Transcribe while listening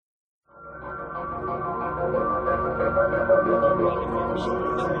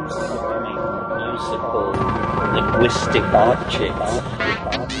musical, linguistic objects,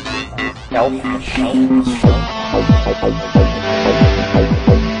 health machines.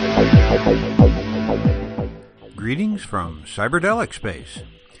 Greetings from Psychedelic Space.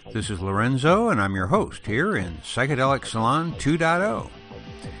 This is Lorenzo, and I'm your host here in Psychedelic Salon 2.0.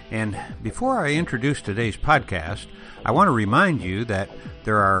 And before I introduce today's podcast, I want to remind you that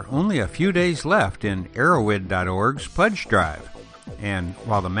there are only a few days left in Arrowhead.org's pledge drive. And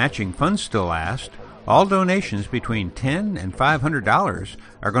while the matching funds still last, all donations between $10 and $500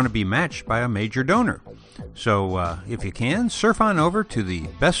 are going to be matched by a major donor. So if you can, surf on over to the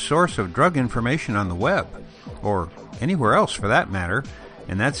best source of drug information on the web, or anywhere else for that matter,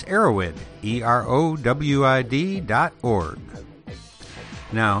 and that's Arrowhead, EROWID.org.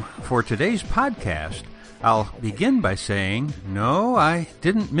 Now, for today's podcast, I'll begin by saying, no, I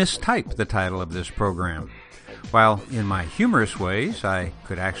didn't mistype the title of this program. While in my humorous ways, I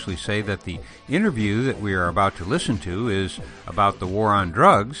could actually say that the interview that we are about to listen to is about the war on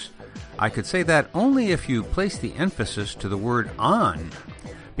drugs, I could say that only if you place the emphasis to the word on,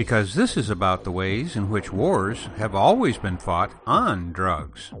 because this is about the ways in which wars have always been fought on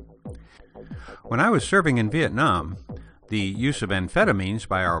drugs. When I was serving in Vietnam, the use of amphetamines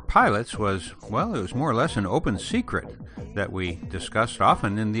by our pilots was, well, it was more or less an open secret that we discussed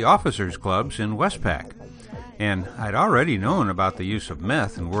often in the officers' clubs in Westpac. And I'd already known about the use of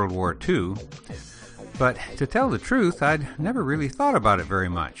meth in World War II, but to tell the truth, I'd never really thought about it very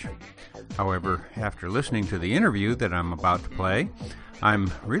much. However, after listening to the interview that I'm about to play,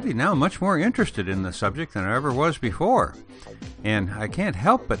 I'm really now much more interested in the subject than I ever was before. And I can't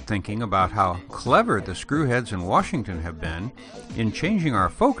help but thinking about how clever the screwheads in Washington have been in changing our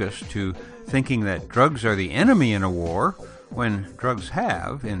focus to thinking that drugs are the enemy in a war, when drugs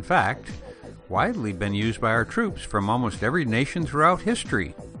have, in fact, widely been used by our troops from almost every nation throughout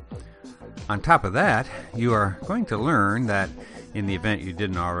history. On top of that, you are going to learn that, in the event you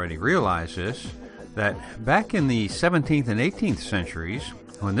didn't already realize this, that back in the 17th and 18th centuries,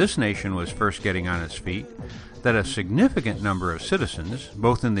 when this nation was first getting on its feet, that a significant number of citizens,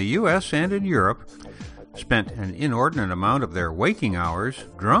 both in the U.S. and in Europe, spent an inordinate amount of their waking hours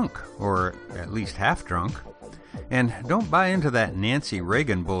drunk, or at least half drunk. And don't buy into that Nancy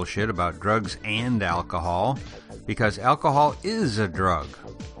Reagan bullshit about drugs and alcohol, because alcohol is a drug.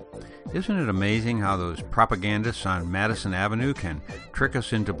 Isn't it amazing how those propagandists on Madison Avenue can trick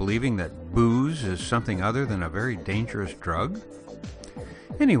us into believing that booze is something other than a very dangerous drug?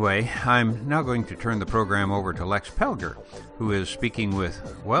 Anyway, I'm now going to turn the program over to Lex Pelger, who is speaking with,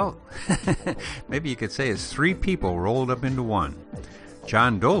 well, maybe you could say it's three people rolled up into one.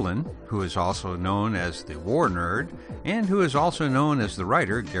 John Dolan, who is also known as the War Nerd, and who is also known as the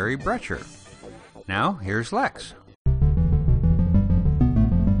writer Gary Brecher. Now, here's Lex.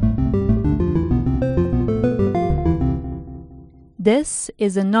 This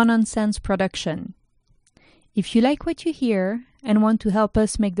is a no-nonsense production. If you like what you hear and want to help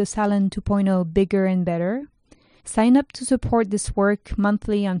us make the Salon 2.0 bigger and better, sign up to support this work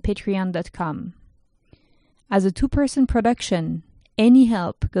monthly on patreon.com. As a two-person production, any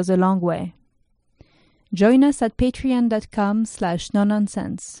help goes a long way. Join us at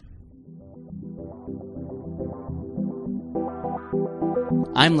patreon.com/no-nonsense.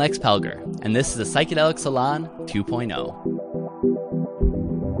 I'm Lex Pelger, and this is the Psychedelic Salon 2.0.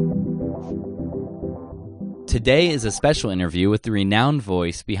 Today is a special interview with the renowned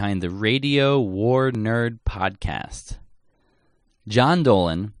voice behind the Radio War Nerd podcast. John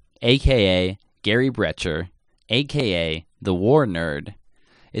Dolan, a.k.a. Gary Brecher, a.k.a. the War Nerd,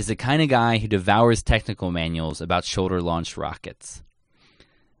 is the kind of guy who devours technical manuals about shoulder-launched rockets.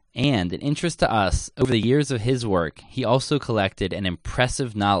 And an interest to us, over the years of his work, he also collected an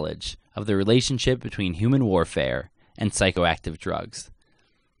impressive knowledge of the relationship between human warfare and psychoactive drugs.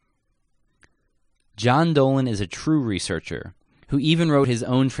 John Dolan is a true researcher who even wrote his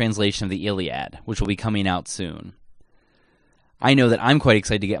own translation of the Iliad, which will be coming out soon. I know that I'm quite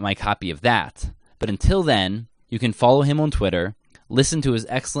excited to get my copy of that, but until then, you can follow him on Twitter, listen to his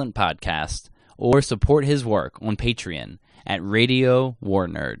excellent podcast, or support his work on Patreon at Radio War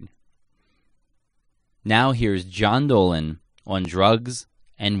Nerd. Now here's John Dolan on drugs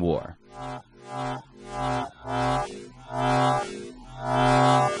and war.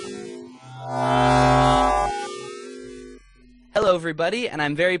 Hello, everybody, and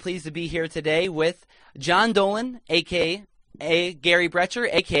I'm very pleased to be here today with John Dolan, a.k.a. Gary Brecher,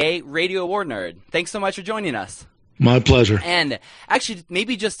 a.k.a. Radio War Nerd. Thanks so much for joining us. My pleasure. And actually,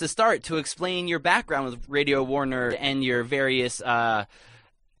 maybe just to start, to explain your background with Radio War Nerd and your various pseudonyms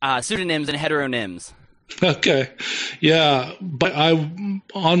and heteronyms. Okay. Yeah. But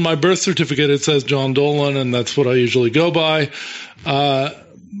on my birth certificate, it says John Dolan, and that's what I usually go by.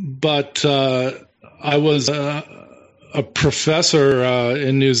 But I was a professor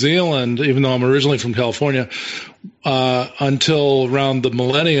in New Zealand, even though I'm originally from California, until around the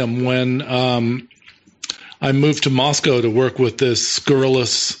millennium when I moved to Moscow to work with this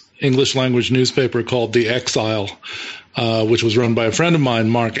scurrilous English language newspaper called The Exile, which was run by a friend of mine,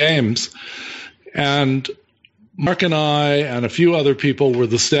 Mark Ames. And Mark and I and a few other people were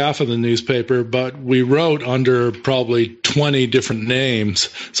the staff of the newspaper, but we wrote under probably 20 different names.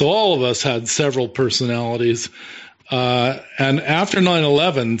 So all of us had several personalities. And after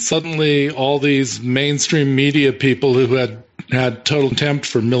 9/11, suddenly all these mainstream media people who had total contempt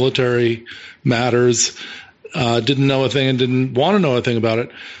for military matters, didn't know a thing and didn't want to know a thing about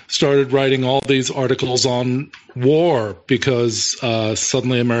it, started writing all these articles on war because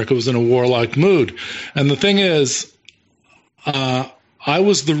suddenly America was in a warlike mood. And the thing is, I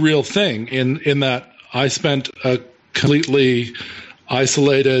was the real thing in that I spent a completely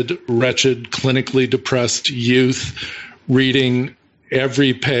isolated, wretched, clinically depressed youth reading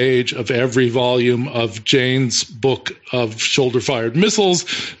every page of every volume of Jane's book of shoulder-fired missiles,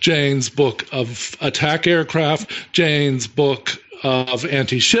 Jane's book of attack aircraft, Jane's book of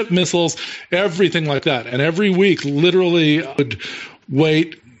anti-ship missiles, everything like that. And every week, literally, I would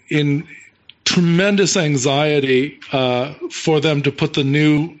wait in tremendous anxiety for them to put the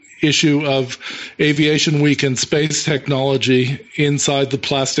new issue of Aviation Week and Space Technology inside the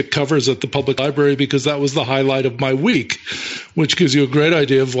plastic covers at the public library, because that was the highlight of my week, which gives you a great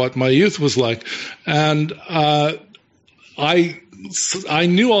idea of what my youth was like. And I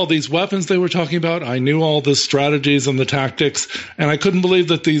knew all these weapons they were talking about. I knew all the strategies and the tactics, and I couldn't believe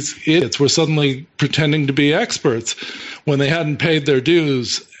that these idiots were suddenly pretending to be experts when they hadn't paid their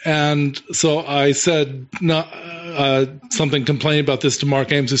dues. And so I said something complaining about this to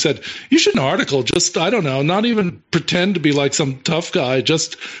Mark Ames, who said, "You should an article, just, I don't know, not even pretend to be like some tough guy,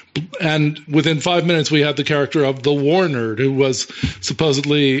 just." And within 5 minutes, we had the character of the war nerd, who was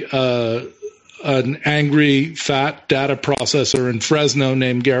supposedly an angry, fat data processor in Fresno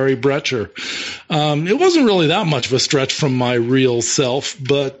named Gary Brecher. It wasn't really that much of a stretch from my real self,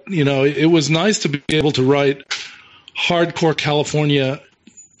 but, you know, it was nice to be able to write hardcore California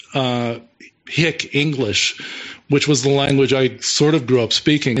hick English, which was the language I sort of grew up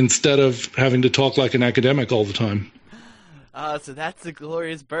speaking, instead of having to talk like an academic all the time. So that's the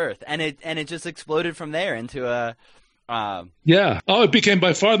glorious birth, and it just exploded from there into a. Yeah. Oh, it became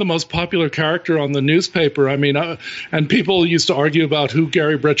by far the most popular character on the newspaper. I mean, and people used to argue about who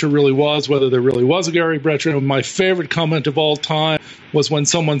Gary Brecher really was, whether there really was a Gary Brecher. And my favorite comment of all time was when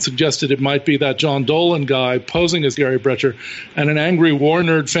someone suggested it might be that John Dolan guy posing as Gary Brecher, and an angry war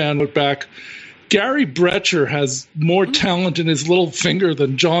nerd fan went back, "Gary Brecher has more talent in his little finger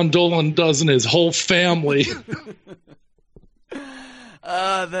than John Dolan does in his whole family."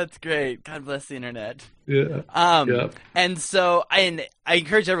 That's great. God bless the internet. Yeah. And so I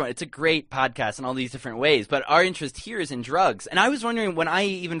encourage everyone, it's a great podcast in all these different ways, but our interest here is in drugs. And I was wondering, when I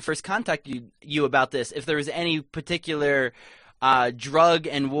even first contacted you about this, if there was any particular drug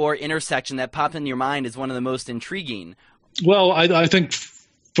and war intersection that popped in your mind as one of the most intriguing. Well, I think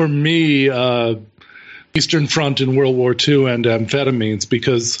for me, Eastern Front in World War II and amphetamines,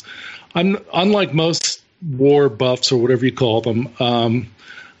 because unlike most war buffs or whatever you call them,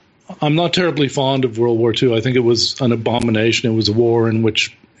 I'm not terribly fond of World War II. I think it was an abomination. It was a war in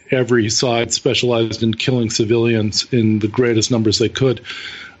which every side specialized in killing civilians in the greatest numbers they could.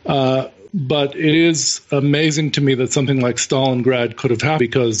 But it is amazing to me that something like Stalingrad could have happened,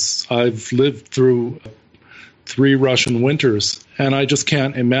 because I've lived through 3 Russian winters, and I just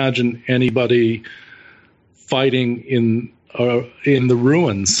can't imagine anybody fighting in the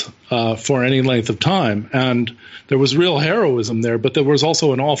ruins for any length of time. And there was real heroism there, but there was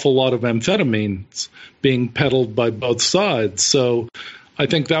also an awful lot of amphetamines being peddled by both sides. So I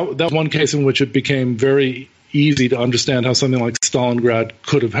think that one case in which it became very easy to understand how something like Stalingrad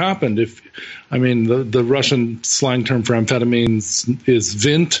could have happened. The Russian slang term for amphetamines is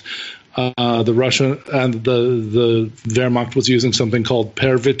Vint. The Russian and the Wehrmacht was using something called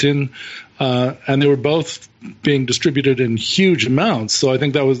Pervitin, and they were both being distributed in huge amounts. So I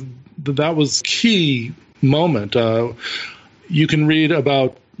think that was key moment. You can read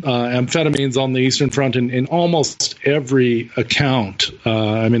about amphetamines on the Eastern Front in almost every account.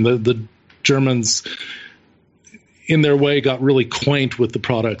 The Germans, in their way, got really quaint with the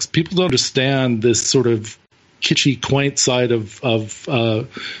products. People don't understand this sort of kitschy, quaint side of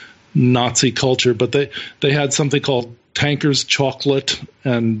Nazi culture, but they had something called tankers chocolate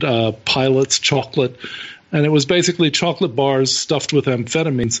and pilots chocolate. And it was basically chocolate bars stuffed with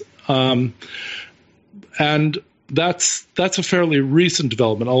amphetamines. And that's a fairly recent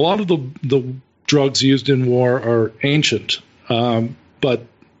development. A lot of the drugs used in war are ancient, but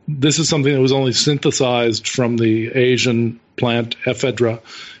this is something that was only synthesized from the Asian plant ephedra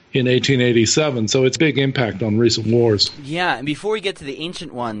in 1887, so it's a big impact on recent wars. Yeah, and before we get to the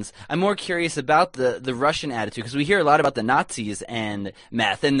ancient ones, I'm more curious about the Russian attitude, because we hear a lot about the Nazis and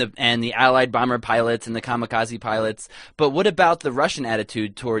meth and the Allied bomber pilots and the kamikaze pilots, but what about the Russian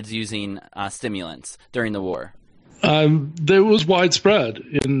attitude towards using stimulants during the war? There was widespread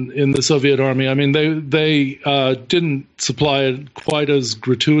in the Soviet army. I mean, they didn't supply it quite as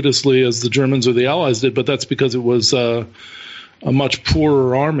gratuitously as the Germans or the Allies did, but that's because it was a much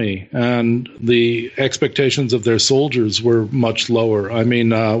poorer army, and the expectations of their soldiers were much lower. I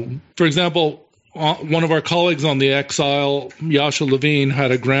mean, for example, one of our colleagues on the Exile, Yasha Levine,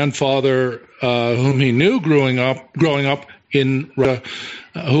 had a grandfather whom he knew growing up in Russia,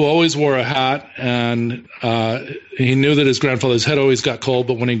 who always wore a hat, and he knew that his grandfather's head always got cold,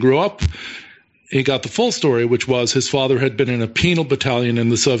 but when he grew up, he got the full story, which was his father had been in a penal battalion in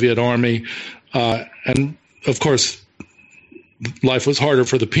the Soviet army, and of course, life was harder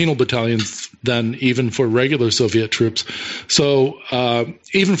for the penal battalions than even for regular Soviet troops. So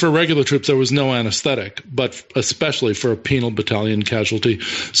even for regular troops, there was no anesthetic, but especially for a penal battalion casualty.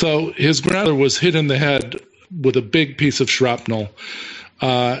 So his grandfather was hit in the head with a big piece of shrapnel,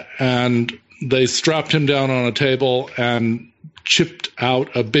 and they strapped him down on a table and chipped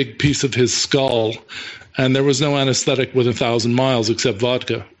out a big piece of his skull, and there was no anesthetic within 1,000 miles except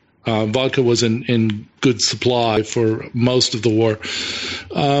vodka. Vodka was in good supply for most of the war.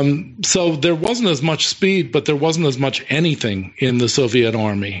 So there wasn't as much speed, but there wasn't as much anything in the Soviet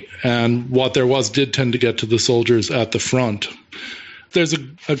army. And what there was did tend to get to the soldiers at the front. There's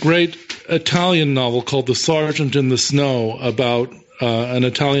a great Italian novel called The Sergeant in the Snow about an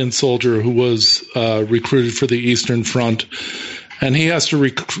Italian soldier who was recruited for the Eastern Front. And he has to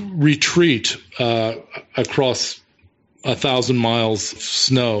retreat across 1,000 miles of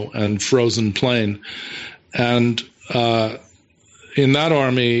snow and frozen plain. And in that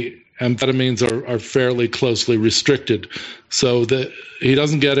army, amphetamines are fairly closely restricted. So that he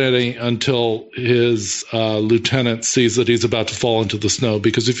doesn't get any until his lieutenant sees that he's about to fall into the snow.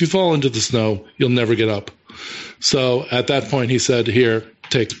 Because if you fall into the snow, you'll never get up. So at that point, he said, "Here,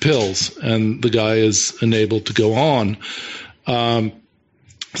 take pills." And the guy is enabled to go on.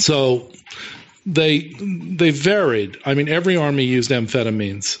 So they varied. I mean, every army used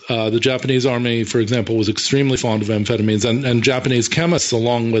amphetamines. The Japanese army, for example, was extremely fond of amphetamines, and Japanese chemists,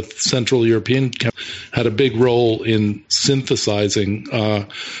 along with Central European chemists, had a big role in synthesizing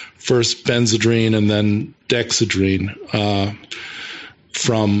first benzodrine and then dexedrine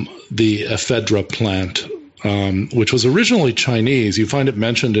from the ephedra plant, which was originally Chinese. You find it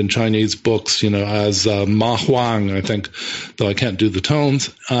mentioned in Chinese books, as ma huang, I think, though I can't do the tones.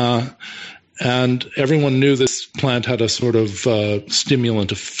 And everyone knew this plant had a sort of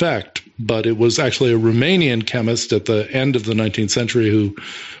stimulant effect, but it was actually a Romanian chemist at the end of the 19th century who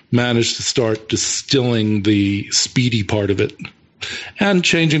managed to start distilling the speedy part of it and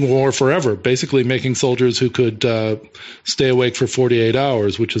changing war forever, basically making soldiers who could stay awake for 48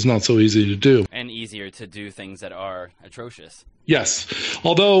 hours, which is not so easy to do. And easier to do things that are atrocious. Yes,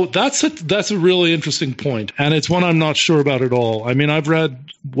 although that's a really interesting point, and it's one I'm not sure about at all. I mean, I've read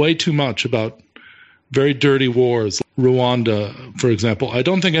way too much about very dirty wars, Rwanda, for example. I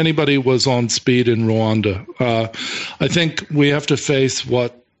don't think anybody was on speed in Rwanda. I think we have to face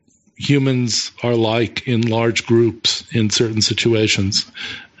what humans are like in large groups in certain situations,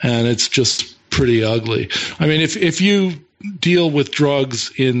 and it's just pretty ugly. I mean, if you deal with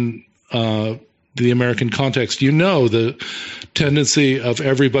drugs in the American context, you know the tendency of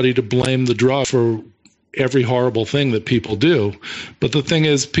everybody to blame the drug for every horrible thing that people do. But the thing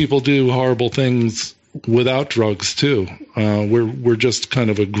is, people do horrible things without drugs too. We're just kind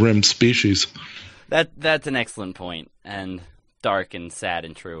of a grim species. That's an excellent point, and dark and sad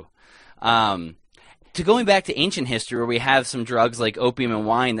and true. To going back to ancient history, where we have some drugs like opium and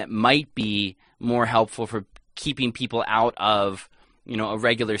wine that might be more helpful for keeping people out of a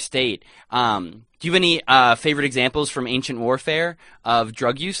regular state. Do you have any favorite examples from ancient warfare of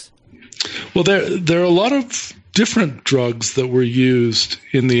drug use? Well, there are a lot of different drugs that were used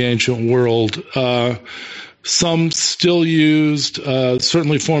in the ancient world. Some still used.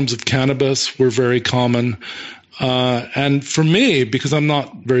 Certainly forms of cannabis were very common. And for me, because I'm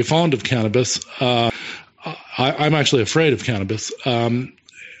not very fond of cannabis, I'm actually afraid of cannabis.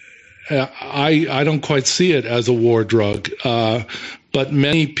 I don't quite see it as a war drug, but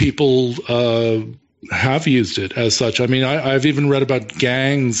many people have used it as such. I mean, I've even read about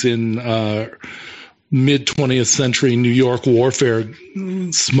gangs in mid-20th century New York warfare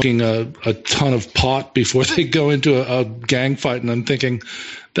smoking a ton of pot before they go into a gang fight, and I'm thinking,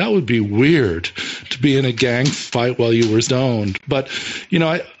 that would be weird to be in a gang fight while you were stoned. But,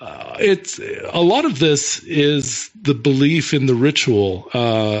 it's a lot of this is the belief in the ritual.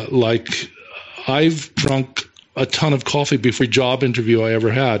 Like, I've drunk a ton of coffee before every job interview I ever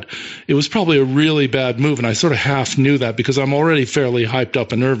had. It was probably a really bad move, and I sort of half knew that because I'm already fairly hyped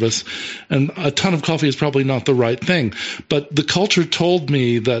up and nervous, and a ton of coffee is probably not the right thing. But the culture told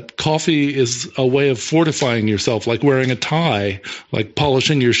me that coffee is a way of fortifying yourself, like wearing a tie, like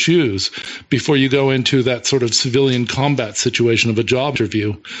polishing your shoes before you go into that sort of civilian combat situation of a job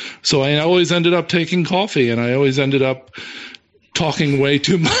interview. So I always ended up taking coffee, and I always ended up talking way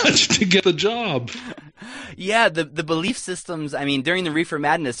too much to get the job. Yeah, the belief systems. I mean, during the Reefer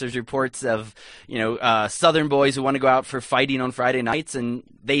Madness, there's reports of, Southern boys who want to go out for fighting on Friday nights, and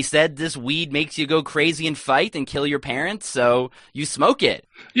they said this weed makes you go crazy and fight and kill your parents, so you smoke it.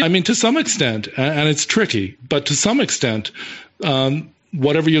 Yeah, I mean, to some extent, and it's tricky, but to some extent,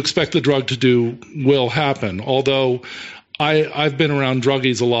 whatever you expect the drug to do will happen. Although I've been around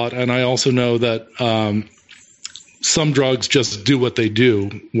druggies a lot, and I also know that some drugs just do what they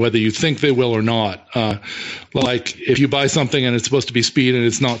do, whether you think they will or not. Like if you buy something and it's supposed to be speed and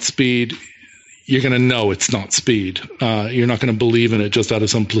it's not speed, you're going to know it's not speed. You're not going to believe in it just out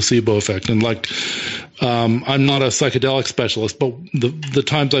of some placebo effect. And I'm not a psychedelic specialist, but the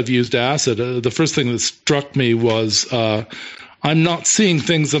times I've used acid, the first thing that struck me was I'm not seeing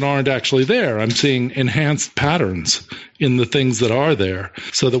things that aren't actually there. I'm seeing enhanced patterns in the things that are there.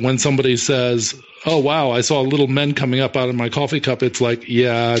 So that when somebody says, oh, wow, I saw little men coming up out of my coffee cup, it's like,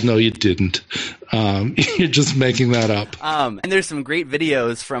 yeah, no, you didn't. You're just making that up. And there's some great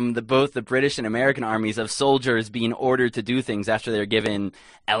videos from both the British and American armies of soldiers being ordered to do things after they're given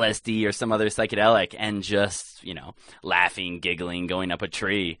LSD or some other psychedelic and just, laughing, giggling, going up a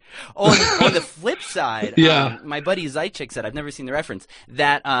tree. On the flip side, yeah. My buddy Zychik said, I've never seen the reference,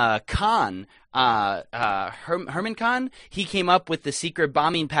 that Khan, Herman Khan, he came up with the secret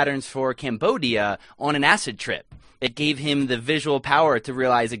bombing patterns for Cambodia on an acid trip. It gave him the visual power to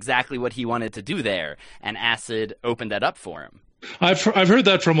realize exactly what he wanted to do there, and acid opened that up for him. I've heard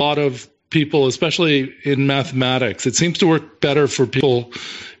that from a lot of people, especially in mathematics. It seems to work better for people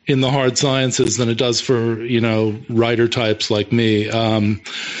in the hard sciences than it does for, writer types like me.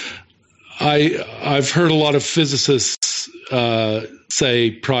 I've heard a lot of physicists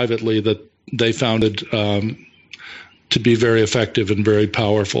say privately that they found it to be very effective and very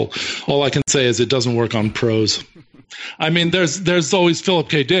powerful. All I can say is it doesn't work on prose. I mean, there's always Philip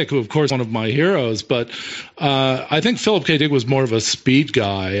K. Dick, who, of course, is one of my heroes, but I think Philip K. Dick was more of a speed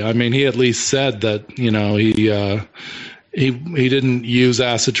guy. I mean, he at least said that, he didn't use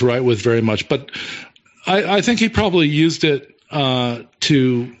acid to write with very much, but I think he probably used it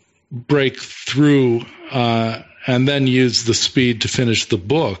to break through and then use the speed to finish the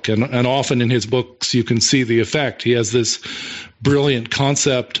book. And often in his books, you can see the effect. He has this brilliant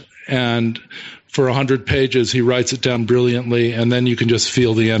concept, and for 100 pages, he writes it down brilliantly, and then you can just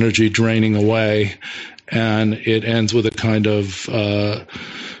feel the energy draining away, and it ends with a kind of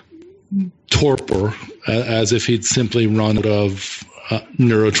torpor, as if he'd simply run out of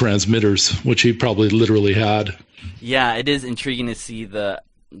neurotransmitters, which he probably literally had. Yeah, it is intriguing to see the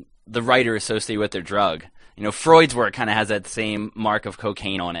writer associated with their drug. Freud's work kind of has that same mark of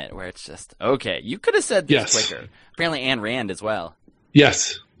cocaine on it, where it's just, okay, you could have said this quicker. Apparently Ayn Rand as well.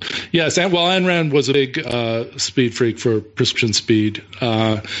 Yes. And Ayn Rand was a big speed freak for prescription speed.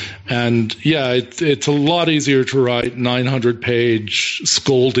 It's a lot easier to write 900-page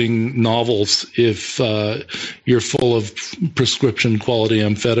scolding novels if you're full of prescription quality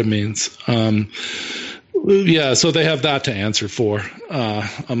amphetamines. So they have that to answer for,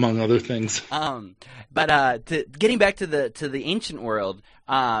 among other things. But getting back to the ancient world,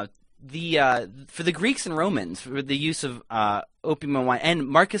 for the Greeks and Romans, for the use of opium and wine, and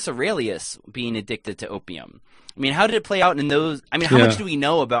Marcus Aurelius being addicted to opium. I mean, how did it play out in those? I mean, how much do we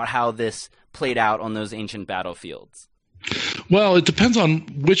know about how this played out on those ancient battlefields? Well, it depends on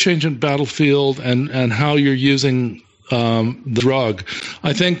which ancient battlefield and how you're using the drug.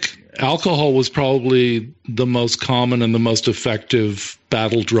 I think alcohol was probably the most common and the most effective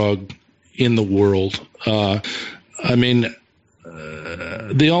battle drug in the world. The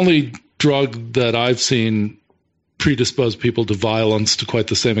only drug that I've seen predisposed people to violence to quite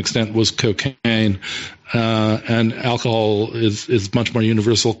the same extent was cocaine, and alcohol is much more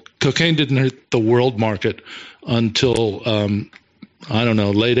universal. Cocaine didn't hit the world market until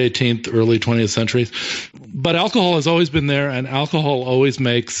late 18th, early 20th centuries. But alcohol has always been there, and alcohol always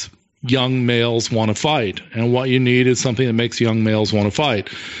makes young males want to fight. And what you need is something that makes young males want to fight.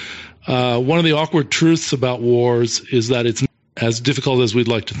 One of the awkward truths about wars is that it's not as difficult as we'd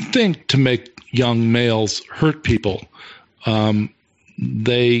like to think to make young males hurt people.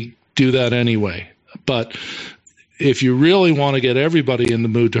 They do that anyway. But if you really want to get everybody in the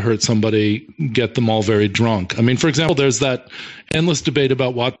mood to hurt somebody, get them all very drunk. I mean, for example, there's that endless debate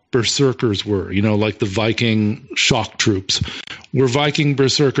about what berserkers were, like the Viking shock troops. Were Viking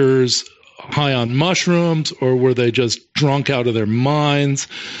berserkers high on mushrooms, or were they just drunk out of their minds?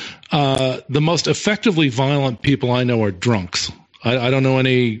 The most effectively violent people I know are drunks. I don't know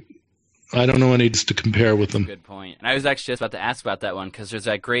any to compare with them. Good point. And I was actually just about to ask about that one, because there's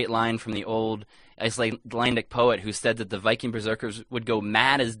that great line from the old Icelandic poet who said that the Viking berserkers would go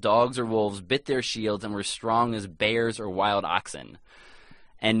mad as dogs or wolves, bit their shields, and were strong as bears or wild oxen.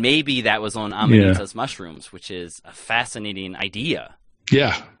 And maybe that was on Amanita's mushrooms, which is a fascinating idea.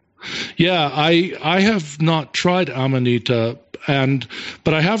 Yeah. I have not tried Amanita,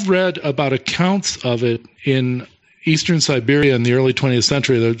 but I have read about accounts of it in Eastern Siberia in the early 20th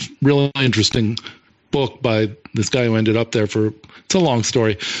century. There's a really interesting book by this guy who ended up there it's a long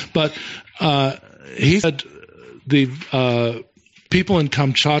story, but he said the people in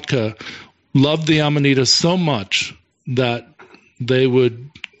Kamchatka loved the Amanita so much that they would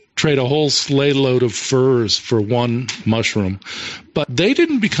trade a whole sleigh load of furs for one mushroom. But they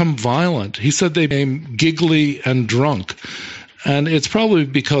didn't become violent. He said they became giggly and drunk. And it's probably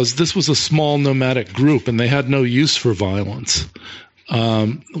because this was a small nomadic group and they had no use for violence.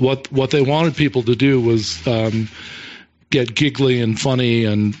 What they wanted people to do was get giggly and funny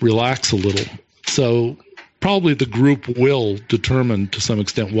and relax a little. So probably the group will determine to some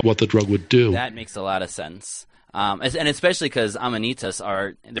extent what the drug would do. That makes a lot of sense. And especially because Amanitas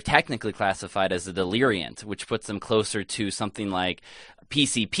they're technically classified as a deliriant, which puts them closer to something like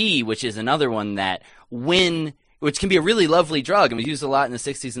PCP, which is another one that which can be a really lovely drug and was used a lot in the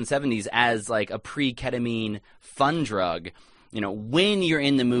 60s and 70s as like a pre-ketamine fun drug. When you're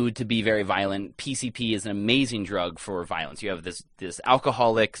in the mood to be very violent, PCP is an amazing drug for violence. You have this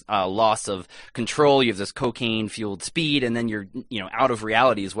alcoholic loss of control, you have this cocaine-fueled speed, and then you're out of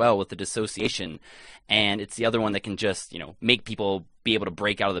reality as well with the dissociation. And it's the other one that can just make people be able to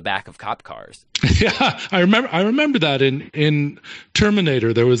break out of the back of cop cars. Yeah, I remember that in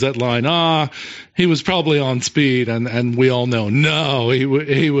Terminator. There was that line, he was probably on speed, and we all know, no,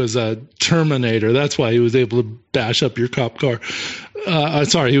 he was a Terminator. That's why he was able to bash up your cop car.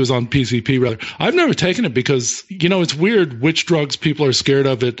 Sorry, he was on PCP, rather. I've never taken it because, it's weird which drugs people are scared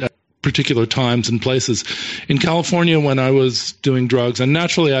of at particular times and places. In California, when I was doing drugs, and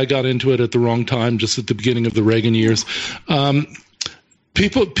naturally I got into it at the wrong time, just at the beginning of the Reagan years,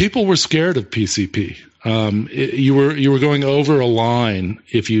 people were scared of PCP. You were going over a line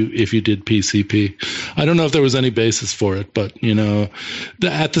if you did PCP. I don't know if there was any basis for it, but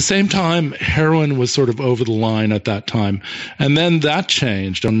at the same time, heroin was sort of over the line at that time, and then that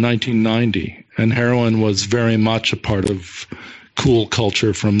changed in 1990, and heroin was very much a part of cool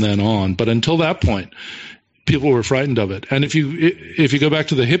culture from then on. But until that point, people were frightened of it. And if you go back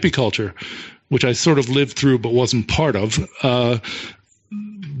to the hippie culture, which I sort of lived through but wasn't part of,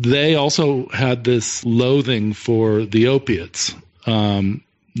 they also had this loathing for the opiates.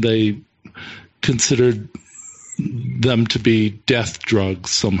 They considered them to be death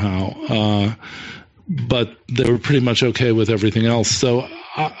drugs somehow, but they were pretty much okay with everything else. So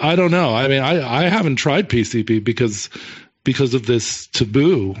I don't know. I mean, I haven't tried PCP because of this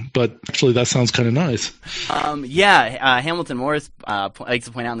taboo, but actually that sounds kind of nice. Hamilton Morris likes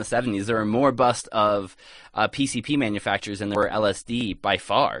to point out in the 70s there were more busts of PCP manufacturers than there were LSD by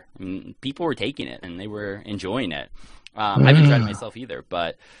far. I mean, people were taking it and they were enjoying it. I haven't tried it myself either,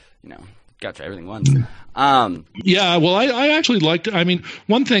 but got to try everything once. Well, I actually liked it. I mean,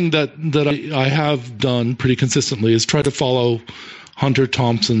 one thing that I have done pretty consistently is try to follow Hunter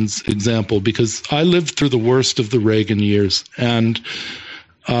Thompson's example, because I lived through the worst of the Reagan years, and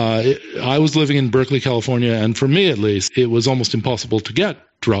I was living in Berkeley, California, and for me at least, it was almost impossible to get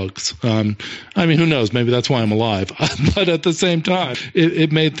drugs. I mean, who knows? Maybe that's why I'm alive. But at the same time,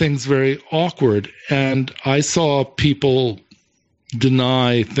 it made things very awkward, and I saw people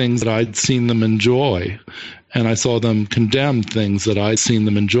deny things that I'd seen them enjoy, and I saw them condemn things that I'd seen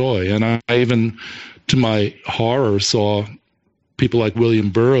them enjoy, and I even, to my horror, saw people like William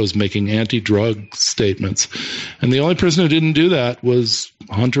Burroughs making anti-drug statements. And the only person who didn't do that was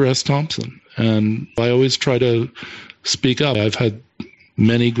Hunter S. Thompson. And I always try to speak up. I've had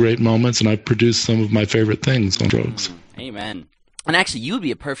many great moments, and I've produced some of my favorite things on drugs. Amen. And actually, you would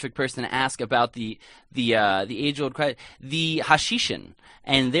be a perfect person to ask about the age-old question, the hashishin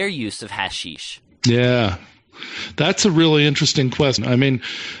and their use of hashish. Yeah. That's a really interesting question. I mean,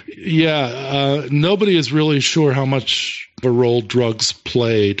 nobody is really sure how much of a role drugs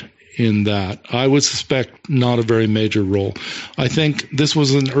played in that. I would suspect not a very major role. I think this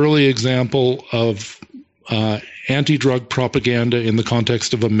was an early example of anti-drug propaganda in the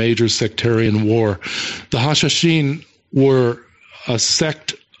context of a major sectarian war. The Hashashin were a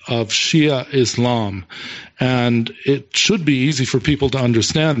sect of Shia Islam, and it should be easy for people to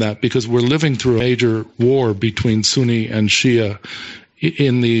understand that because we're living through a major war between Sunni and Shia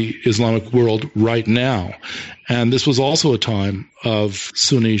in the Islamic world right now. And this was also a time of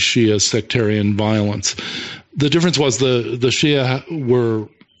Sunni-Shia sectarian violence. The difference was the Shia were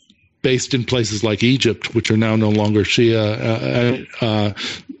based in places like Egypt, which are now no longer Shia.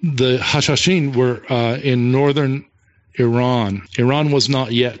 The Hashashin were in northern Iran. Iran was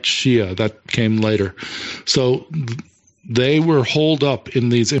not yet Shia. That came later. So they were holed up in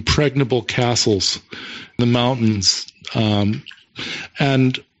these impregnable castles in the mountains,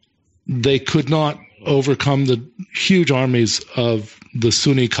 and they could not overcome the huge armies of the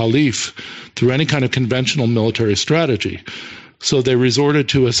Sunni Caliph through any kind of conventional military strategy. So they resorted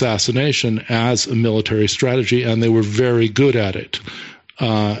to assassination as a military strategy, and they were very good at it.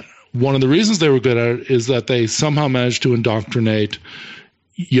 One of the reasons they were good at it is that they somehow managed to indoctrinate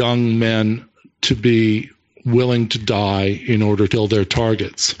young men to be willing to die in order to kill their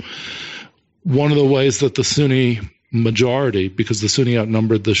targets. One of the ways that the Sunni majority, because the Sunni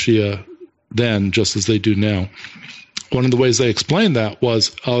outnumbered the Shia then just as they do now, one of the ways they explained that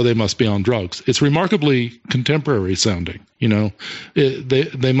was, they must be on drugs. It's remarkably contemporary sounding.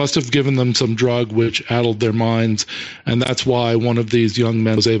 They must have given them some drug which addled their minds, and that's why one of these young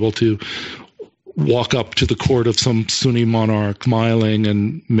men was able to walk up to the court of some Sunni monarch, smiling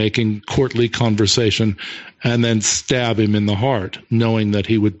and making courtly conversation, and then stab him in the heart, knowing that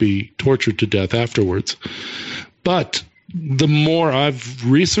he would be tortured to death afterwards. But the more I've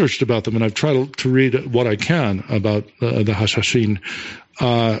researched about them, and I've tried to read what I can about the Hashashin,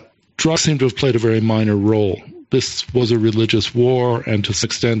 drugs seem to have played a very minor role. This was a religious war, and to some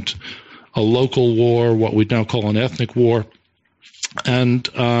extent a local war, what we'd now call an ethnic war. And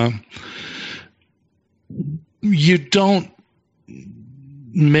you don't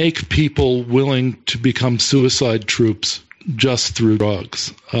make people willing to become suicide troops just through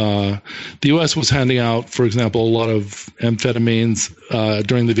drugs. The U.S. was handing out, for example, a lot of amphetamines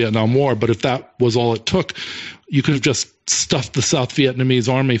during the Vietnam War, but if that was all it took, you could have just stuffed the South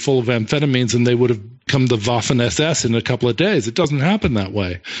Vietnamese army full of amphetamines and they would have become the Waffen-SS in a couple of days. It doesn't happen that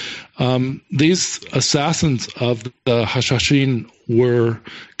way. These assassins of the Hashashin were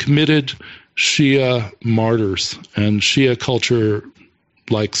committed Shia martyrs, and Shia culture,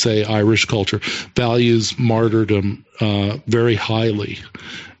 like, say, Irish culture, values martyrdom very highly.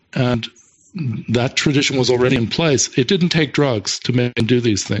 And that tradition was already in place. It didn't take drugs to make them do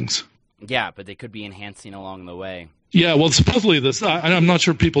these things. Yeah, but they could be enhancing along the way. Yeah, well, supposedly this, I'm not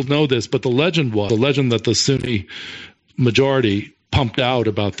sure people know this, but the legend that the Sunni majority pumped out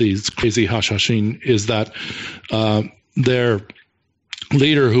about these crazy Hashashin is that their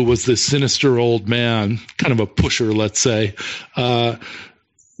leader, who was this sinister old man, kind of a pusher, let's say,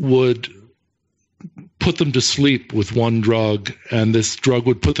 would put them to sleep with one drug, and this drug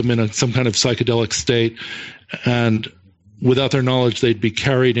would put them in some kind of psychedelic state, and without their knowledge, they'd be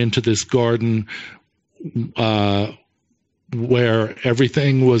carried into this garden where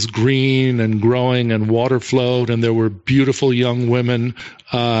everything was green and growing and water flowed, and there were beautiful young women,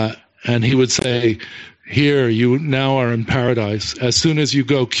 and he would say, "Here, you now are in paradise. As soon as you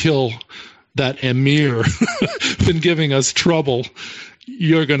go kill that emir who's been giving us trouble,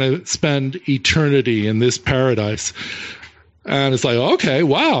 you're going to spend eternity in this paradise." And it's like, okay,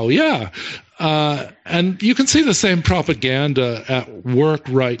 wow, yeah. And you can see the same propaganda at work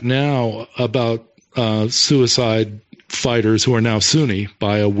right now about suicide fighters who are now Sunni,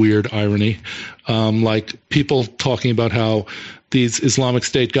 by a weird irony. Like people talking about how these Islamic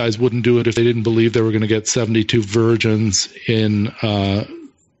State guys wouldn't do it if they didn't believe they were going to get 72 virgins in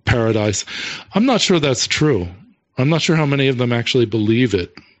paradise. I'm not sure that's true. I'm not sure how many of them actually believe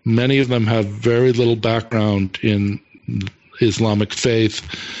it. Many of them have very little background in Islamic faith.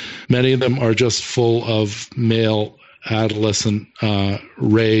 Many of them are just full of male adolescent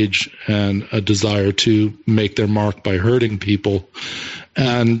rage and a desire to make their mark by hurting people.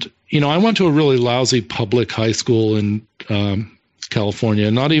 And, I went to a really lousy public high school in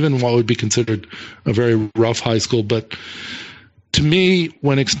California, not even what would be considered a very rough high school. But to me,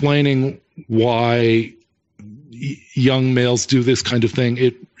 when explaining why young males do this kind of thing,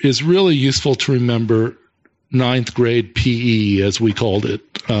 it is really useful to remember ninth grade PE, as we called it,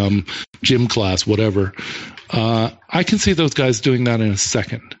 gym class, whatever. I can see those guys doing that in a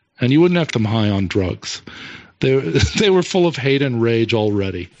second, and you wouldn't have them high on drugs. They were full of hate and rage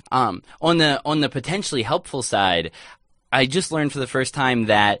already. On the potentially helpful side, I just learned for the first time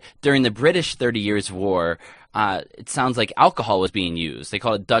that during the British 30 Years' War, it sounds like alcohol was being used. They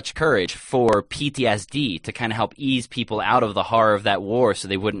call it Dutch courage for PTSD, to kind of help ease people out of the horror of that war so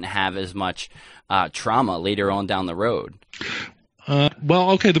they wouldn't have as much trauma later on down the road.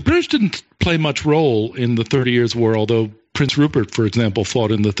 The British didn't play much role in the 30 Years' War, although Prince Rupert, for example,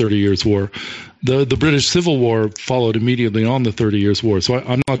 fought in the 30 Years' War. The British Civil War followed immediately on the 30 Years' War, so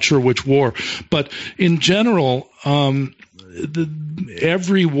I'm not sure which war. But in general,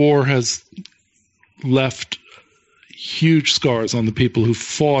 every war has left huge scars on the people who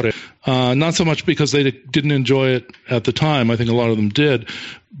fought it. Not so much because they didn't enjoy it at the time. I think a lot of them did,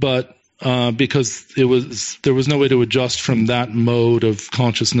 but because there was no way to adjust from that mode of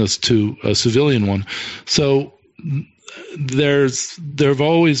consciousness to a civilian one. So there have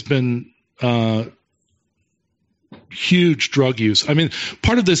always been huge drug use. I mean,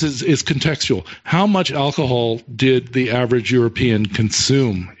 part of this is contextual. How much alcohol did the average European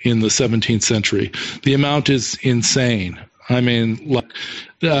consume in the 17th century? The amount is insane. I mean,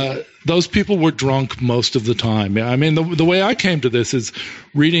 those people were drunk most of the time. I mean, the way I came to this is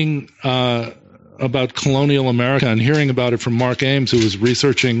reading about colonial America and hearing about it from Mark Ames, who was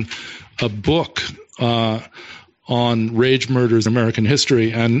researching a book on rage murders in American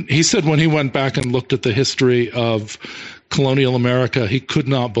history. And he said when he went back and looked at the history of colonial America, he could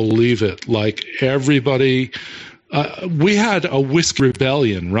not believe it. Like everybody, we had a whiskey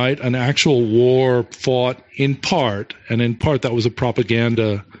rebellion, right? An actual war fought in part, and in part that was a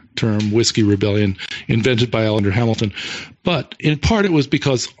propaganda term, whiskey rebellion, invented by Alexander Hamilton. But in part it was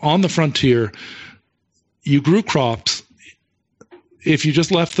because on the frontier, you grew crops. If you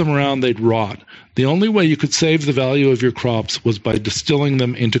just left them around, they'd rot. The only way you could save the value of your crops was by distilling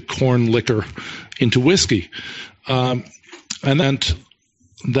them into corn liquor, into whiskey. And meant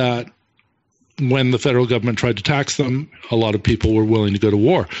that when the federal government tried to tax them, a lot of people were willing to go to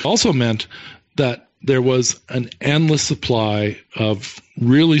war. It also meant that there was an endless supply of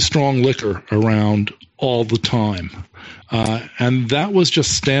really strong liquor around all the time. And that was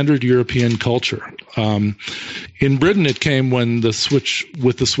just standard European culture. In Britain, it came when the switch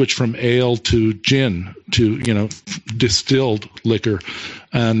from ale to gin, to, distilled liquor.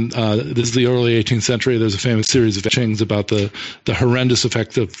 And this is the early 18th century. There's a famous series of etchings about the horrendous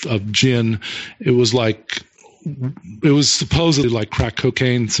effect of gin. It was supposedly like crack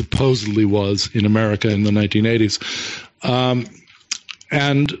cocaine supposedly was in America in the 1980s.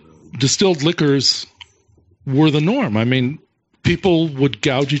 And distilled liquors were the norm. I mean, people would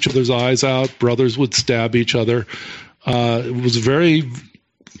gouge each other's eyes out. Brothers would stab each other. It was a very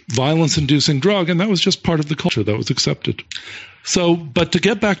violence-inducing drug, and that was just part of the culture that was accepted. So, but to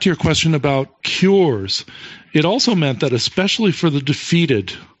get back to your question about cures, it also meant that especially for the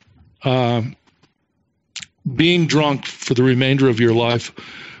defeated, being drunk for the remainder of your life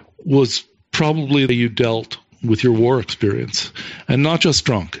was probably that you dealt with your war experience, and not just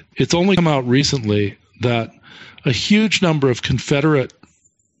drunk. It's only come out recently that a huge number of Confederate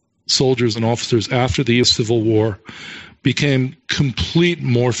soldiers and officers after the Civil War became complete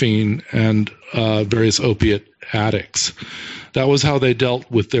morphine and various opiate addicts. That was how they dealt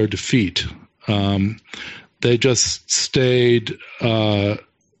with their defeat. They just stayed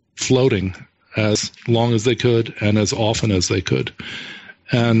floating as long as they could and as often as they could.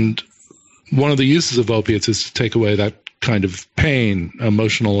 And one of the uses of opiates is to take away that kind of pain,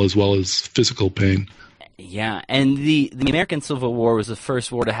 emotional as well as physical pain. Yeah, and the American Civil War was the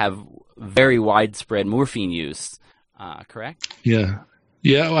first war to have very widespread morphine use, correct? Yeah,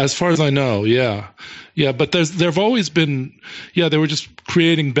 as far as I know, yeah. But there've always been, they were just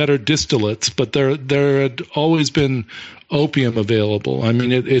creating better distillates, but there had always been opium available. I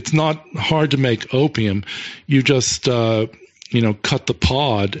mean, it's not hard to make opium. You just cut the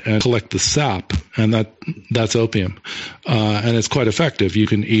pod and collect the sap, and that's opium. And it's quite effective. You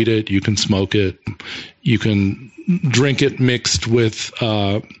can eat it, you can smoke it, you can drink it mixed with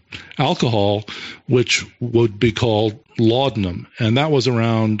alcohol, which would be called laudanum. And that was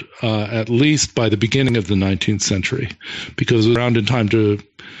around at least by the beginning of the 19th century, because it was around in time to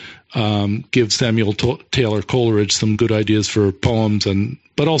give Samuel Taylor Coleridge some good ideas for poems,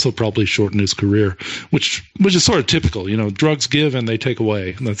 but also probably shorten his career, which is sort of typical. Drugs give and they take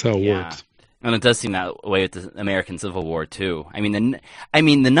away. And that's how it works. And it does seem that way with the American Civil War too. I mean,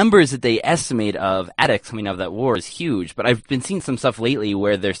 the numbers that they estimate of addicts coming out of that war is huge. But I've been seeing some stuff lately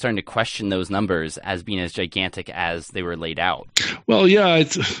where they're starting to question those numbers as being as gigantic as they were laid out. Well, yeah.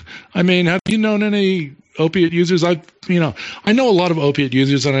 Have you known any opiate users? I know a lot of opiate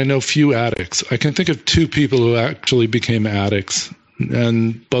users, and I know few addicts. I can think of two people who actually became addicts,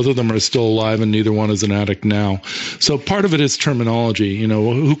 and both of them are still alive, and neither one is an addict now. So part of it is terminology.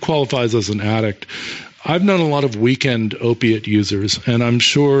 Who qualifies as an addict? I've known a lot of weekend opiate users, and I'm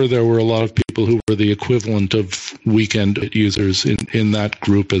sure there were a lot of people who were the equivalent of weekend users in that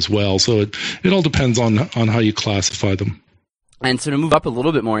group as well. So it all depends on how you classify them. And so to move up a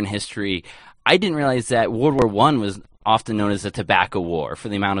little bit more in history, I didn't realize that World War I was often known as a tobacco war for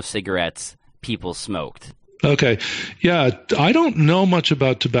the amount of cigarettes people smoked. Okay. Yeah, I don't know much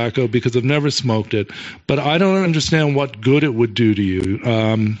about tobacco because I've never smoked it, but I don't understand what good it would do to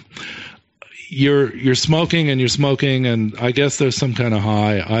you. You're smoking, and I guess there's some kind of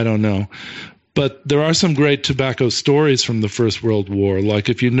high. I don't know. But there are some great tobacco stories from the First World War. Like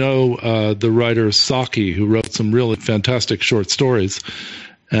if you know the writer Saki, who wrote some really fantastic short stories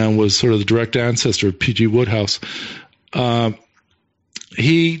and was sort of the direct ancestor of P.G. Wodehouse,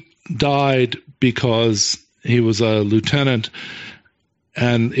 he died because he was a lieutenant,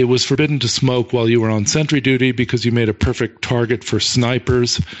 and it was forbidden to smoke while you were on sentry duty because you made a perfect target for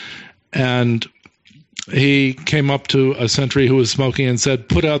snipers. And he came up to a sentry who was smoking and said,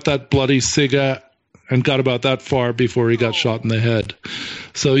 "Put out that bloody cigarette," and got about that far before he got shot in the head.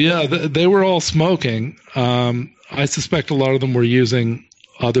 So, yeah, they were all smoking. I suspect a lot of them were using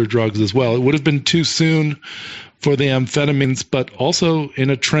other drugs as well. It would have been too soon for the amphetamines, but also in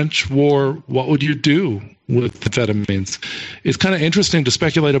a trench war, what would you do with amphetamines? It's kind of interesting to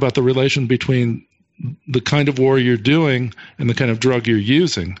speculate about the relation between the kind of war you're doing and the kind of drug you're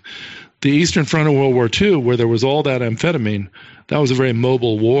using. The Eastern Front of World War II, where there was all that amphetamine, that was a very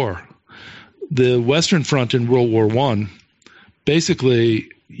mobile war. The Western Front in World War I, basically,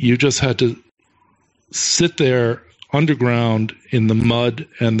 you just had to sit there underground in the mud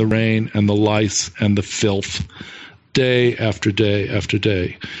and the rain and the lice and the filth day after day after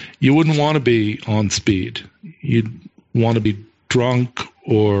day. You wouldn't want to be on speed. You'd want to be drunk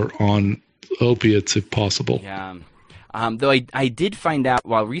or on opiates if possible. Yeah. Though I did find out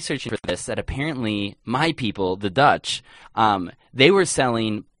while researching for this that apparently my people, the Dutch, they were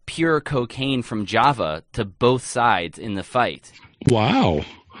selling pure cocaine from Java to both sides in the fight. Wow.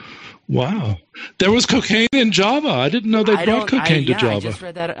 There was cocaine in Java. I didn't know they brought cocaine to Java. I just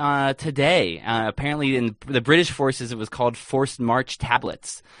read that today. Apparently in the British forces it was called forced march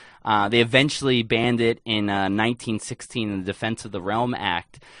tablets. They eventually banned it in 1916 in the Defense of the Realm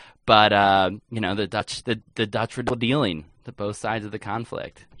Act. But the Dutch were dealing to both sides of the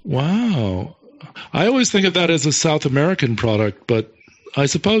conflict. Wow. I always think of that as a South American product, but I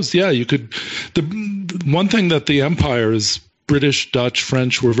suppose, yeah, you could. The one thing that the empires, British, Dutch,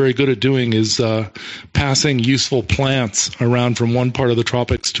 French, were very good at doing is passing useful plants around from one part of the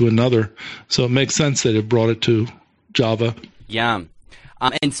tropics to another. So it makes sense that it brought it to Java. Yeah.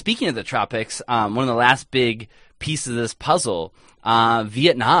 And speaking of the tropics, one of the last big pieces of this puzzle,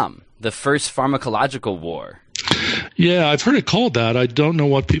 Vietnam, the first pharmacological war. Yeah, I've heard it called that. I don't know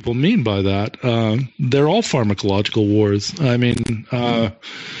what people mean by that. They're all pharmacological wars. I mean,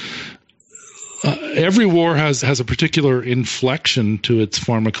 every war has a particular inflection to its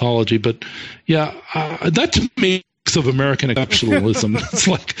pharmacology, but yeah, that to me is of American exceptionalism. It's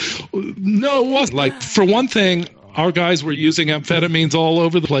like, no, it wasn't. Like, for one thing, our guys were using amphetamines all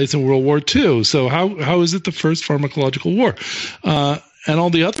over the place in World War II. So how is it the first pharmacological war? And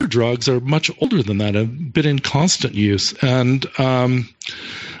all the other drugs are much older than that, have been in constant use. And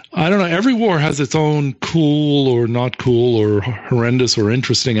I don't know, every war has its own cool or not cool or horrendous or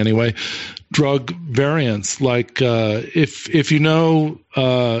interesting anyway drug variants. Like if you know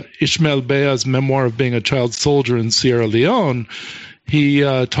Ishmael Bea's memoir of being a child soldier in Sierra Leone, he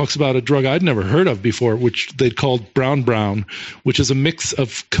talks about a drug I'd never heard of before, which they'd called brown, which is a mix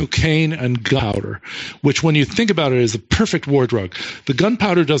of cocaine and gunpowder, which when you think about it is a perfect war drug. The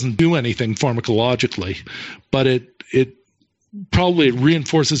gunpowder doesn't do anything pharmacologically, but it probably it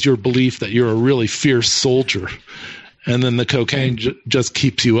reinforces your belief that you're a really fierce soldier. And then the cocaine just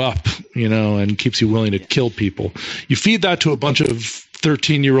keeps you up, and keeps you willing to kill people. You feed that to a bunch of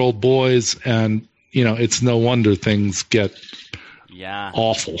 13-year-old boys, and, it's no wonder things get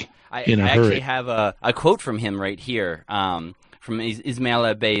awful I in a hurry. Actually have a quote from him right here, from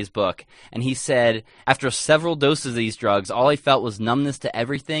Ismail Bey's book. And he said, after several doses of these drugs, all I felt was numbness to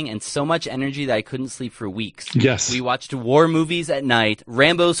everything and so much energy that I couldn't sleep for weeks. Yes. We watched war movies at night,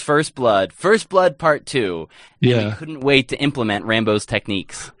 Rambo's First Blood Part 2, and we couldn't wait to implement Rambo's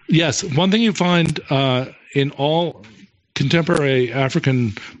techniques. Yes. One thing you find in all contemporary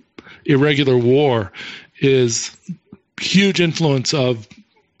African irregular war is huge influence of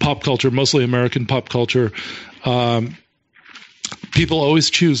pop culture, mostly American pop culture. People always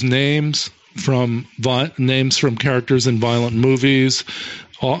choose names from characters in violent movies.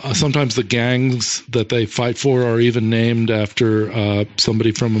 Sometimes the gangs that they fight for are even named after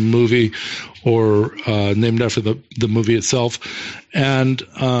somebody from a movie, or named after the movie itself. And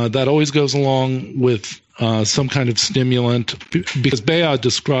that always goes along with some kind of stimulant, because Bea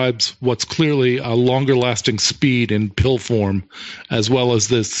describes what's clearly a longer-lasting speed in pill form, as well as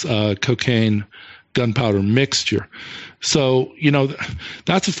this cocaine gunpowder mixture. So,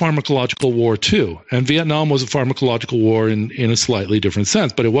 that's a pharmacological war too. And Vietnam was a pharmacological war in a slightly different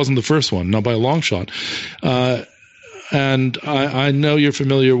sense, but it wasn't the first one, not by a long shot. And I know you're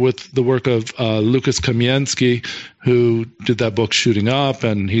familiar with the work of Lucas Kamiensky, who did that book Shooting Up,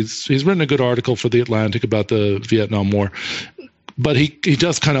 and he's written a good article for The Atlantic about the Vietnam War. But he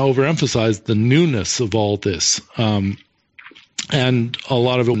does kind of overemphasize the newness of all this. And a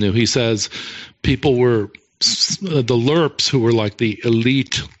lot of it new. He says people were the LURPs, who were like the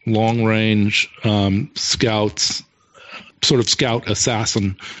elite long-range scouts, sort of scout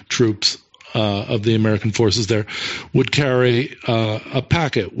assassin troops of the American forces there, would carry a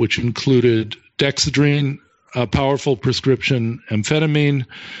packet which included dexedrine, a powerful prescription amphetamine,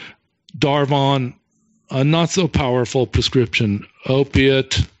 Darvon, a not so powerful prescription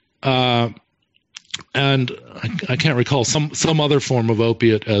opiate, and I can't recall some other form of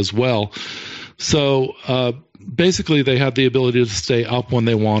opiate as well. So basically, they had the ability to stay up when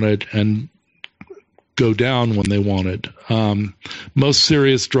they wanted and go down when they wanted. Most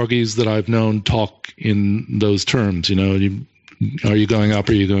serious druggies that I've known talk in those terms. Are you going up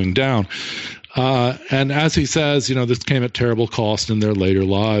or are you going down? And as he says, this came at terrible cost in their later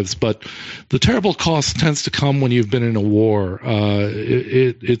lives. But the terrible cost tends to come when you've been in a war.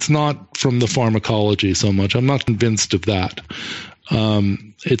 It's not from the pharmacology so much. I'm not convinced of that.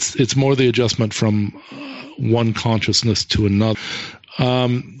 It's more the adjustment from one consciousness to another.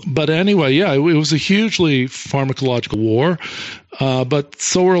 But anyway, it was a hugely pharmacological war, but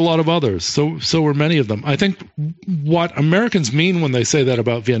so were a lot of others. So were many of them. I think what Americans mean when they say that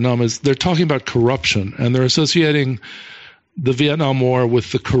about Vietnam is they're talking about corruption, and they're associating the Vietnam War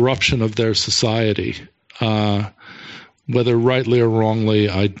with the corruption of their society. Whether rightly or wrongly,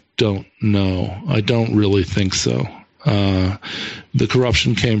 I don't know. I don't really think so. The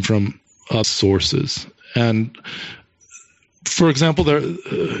corruption came from sources. And for example, there,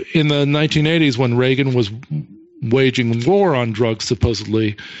 in the 1980s, when Reagan was waging war on drugs,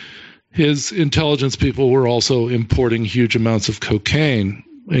 supposedly, his intelligence people were also importing huge amounts of cocaine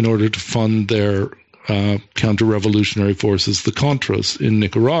in order to fund their counter-revolutionary forces, the Contras, in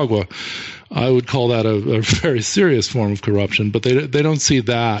Nicaragua. I would call that a very serious form of corruption, but they don't see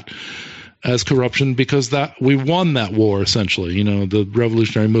that as corruption because that we won that war, essentially. The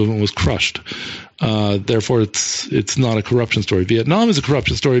revolutionary movement was crushed. Therefore, it's not a corruption story. Vietnam is a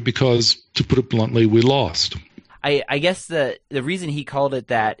corruption story because, to put it bluntly, we lost. I guess the reason he called it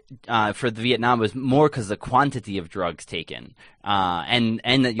that for the Vietnam was more because the quantity of drugs taken, and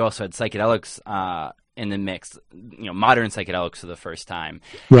that you also had psychedelics in the mix, modern psychedelics for the first time.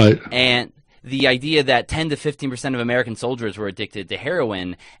 Right. And the idea that 10 to 15% of American soldiers were addicted to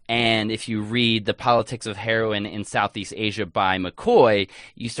heroin, and if you read The Politics of Heroin in Southeast Asia by McCoy,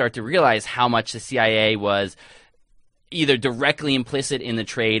 you start to realize how much the CIA was either directly implicit in the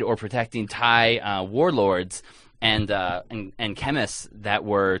trade or protecting Thai warlords and chemists that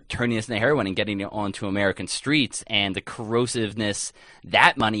were turning this into heroin and getting it onto American streets, and the corrosiveness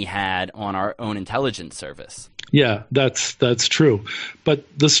that money had on our own intelligence service. Yeah, that's true. But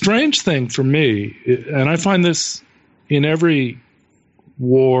the strange thing for me, and I find this in every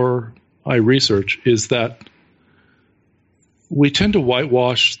war I research, is that we tend to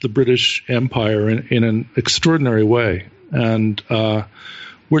whitewash the British Empire in an extraordinary way. And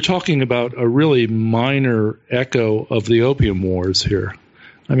we're talking about a really minor echo of the Opium Wars here.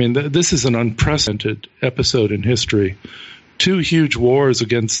 I mean, this is an unprecedented episode in history two huge wars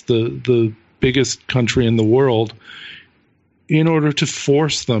against the biggest country in the world in order to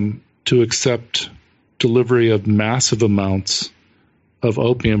force them to accept delivery of massive amounts of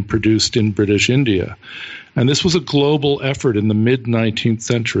opium produced in British India. And this was a global effort in the mid-19th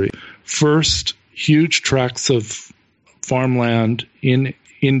century. First, huge tracts of farmland in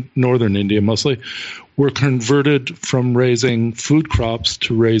northern India mostly were converted from raising food crops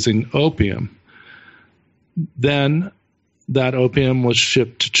to raising opium. Then that opium was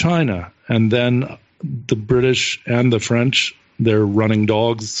shipped to China, and then the British and the French, their running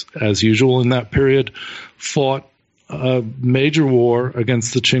dogs as usual in that period, fought a major war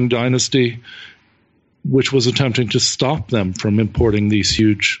against the Qing dynasty, which was attempting to stop them from importing these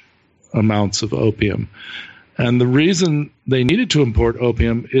huge amounts of opium. And the reason they needed to import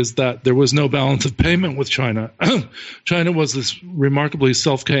opium is that there was no balance of payment with China. China was this remarkably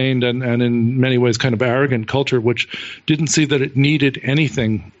self-contained and in many ways kind of arrogant culture, which didn't see that it needed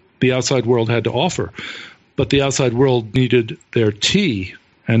anything the outside world had to offer. But the outside world needed their tea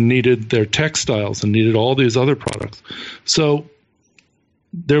and needed their textiles and needed all these other products. So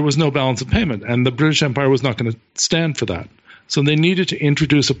there was no balance of payment, and the British Empire was not going to stand for that. So they needed to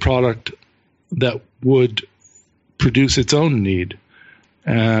introduce a product that would produce its own need.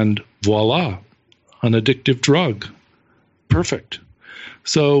 And voila, an addictive drug. Perfect.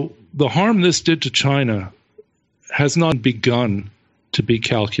 So the harm this did to China has not begun to be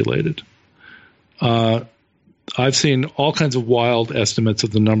calculated. I've seen all kinds of wild estimates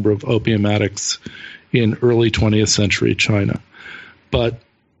of the number of opium addicts in early 20th century China. But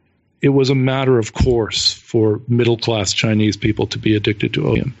it was a matter of course for middle-class Chinese people to be addicted to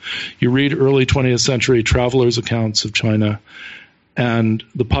opium. You read early 20th century travelers' accounts of China, and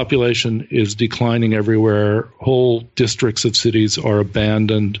the population is declining everywhere. Whole districts of cities are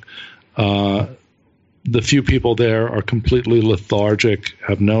abandoned. The few people there are completely lethargic,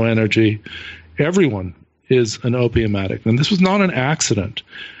 have no energy. Everyone is an opium addict. And this was not an accident.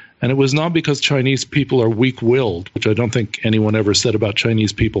 And it was not because Chinese people are weak-willed, which I don't think anyone ever said about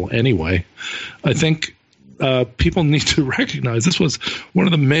Chinese people anyway. I think people need to recognize this was one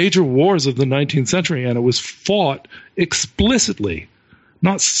of the major wars of the 19th century, and it was fought explicitly,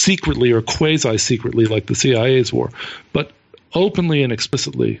 not secretly or quasi-secretly like the CIA's war, but openly and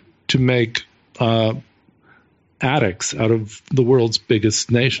explicitly to make addicts out of the world's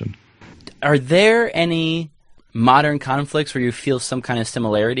biggest nation. Are there any modern conflicts where you feel some kind of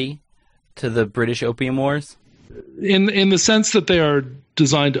similarity to the British Opium Wars? In the sense that they are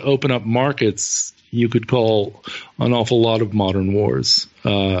designed to open up markets, you could call an awful lot of modern wars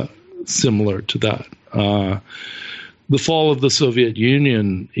similar to that. The fall of the Soviet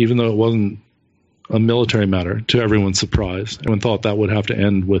Union, even though it wasn't a military matter, to everyone's surprise, everyone thought that would have to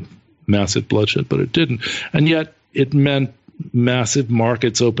end with massive bloodshed, but it didn't. And yet it meant massive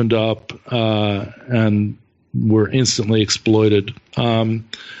markets opened up and were instantly exploited.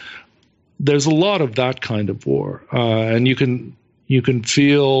 There's a lot of that kind of war, and you can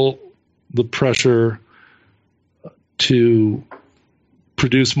feel the pressure to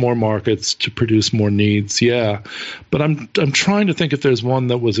produce more markets, to produce more needs. Yeah, but I'm trying to think if there's one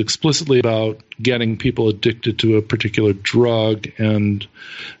that was explicitly about getting people addicted to a particular drug. And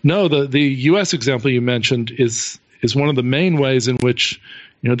no, the U.S. example you mentioned is one of the main ways in which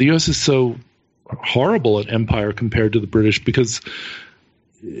the U.S. is so horrible at empire compared to the British, because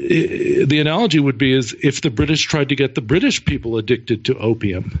the analogy would be as if the British tried to get the British people addicted to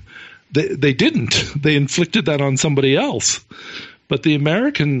opium. They didn't. They inflicted that on somebody else. But the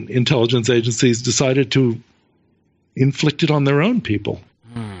American intelligence agencies decided to inflict it on their own people.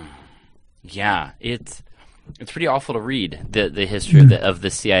 Yeah, it's pretty awful to read the history of the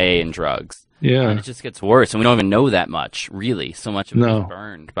CIA and drugs. Yeah, and it just gets worse, and we don't even know that much, really. So much of it was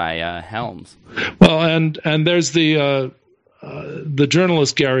burned by Helms. Well, and there's the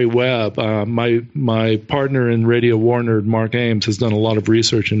journalist Gary Webb. My partner in Radio War Nerd, Mark Ames, has done a lot of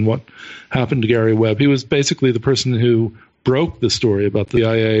research in what happened to Gary Webb. He was basically the person who broke the story about the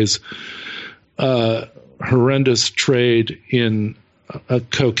CIA's horrendous trade in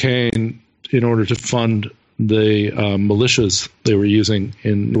cocaine in order to fund the militias they were using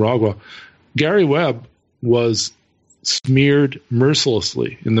in Nicaragua. Gary Webb was smeared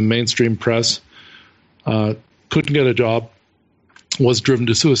mercilessly in the mainstream press, couldn't get a job, was driven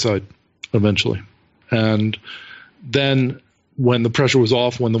to suicide eventually. And then when the pressure was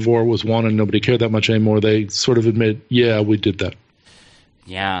off, when the war was won and nobody cared that much anymore, they sort of admitted, yeah, we did that.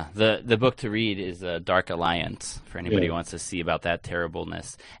 Yeah, the book to read is Dark Alliance, for anybody who wants to see about that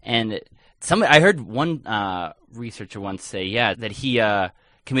terribleness. And I heard one researcher once say, that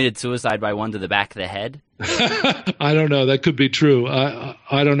committed suicide by one to the back of the head? I don't know. That could be true.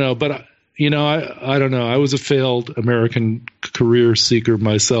 I don't know. But, I don't know. I was a failed American career seeker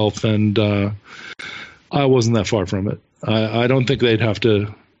myself, and I wasn't that far from it. I don't think they'd have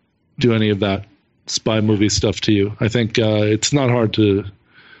to do any of that spy movie stuff to you. I think it's not hard to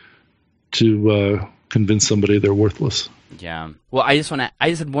convince somebody they're worthless. Yeah. Well, I just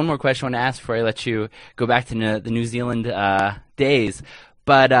had one more question I want to ask before I let you go back to the New Zealand days.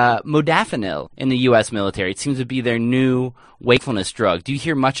 But modafinil in the U.S. military, it seems to be their new wakefulness drug. Do you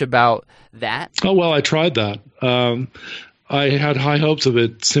hear much about that? Oh, well, I tried that. I had high hopes of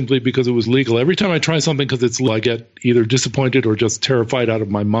it simply because it was legal. Every time I try something because it's legal, I get either disappointed or just terrified out of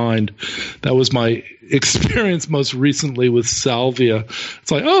my mind. That was my experience most recently with salvia.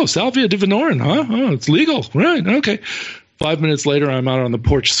 It's like, oh, salvia divinorum, huh? Oh, it's legal. Right, okay. 5 minutes later, I'm out on the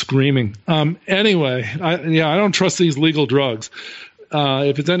porch screaming. Anyway, I don't trust these legal drugs.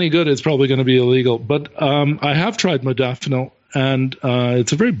 If it's any good, it's probably going to be illegal. But I have tried modafinil, and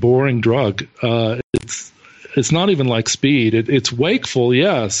it's a very boring drug. It's not even like speed. It's wakeful,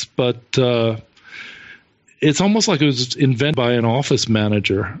 yes, but it's almost like it was invented by an office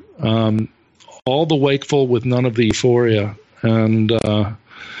manager. All the wakeful with none of the euphoria, and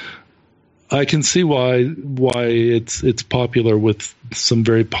I can see why it's popular with some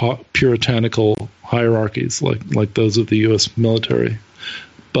very puritanical hierarchies like those of the U.S. military.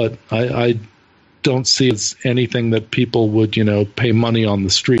 But I don't see it's anything that people would, pay money on the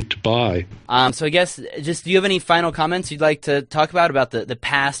street to buy. So I guess do you have any final comments you'd like to talk about the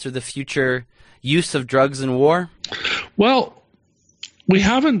past or the future use of drugs in war? Well, we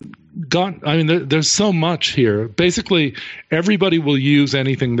haven't there's so much here. Basically, everybody will use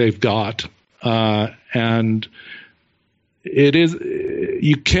anything they've got. And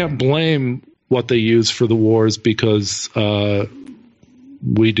you can't blame what they use for the wars because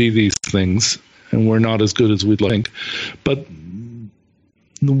we do these things and we're not as good as we'd like. But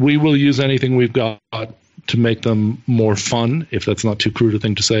we will use anything we've got to make them more fun, if that's not too crude a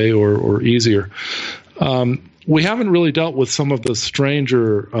thing to say, or easier. We haven't really dealt with some of the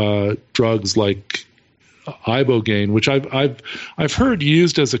stranger drugs like ibogaine, which I've heard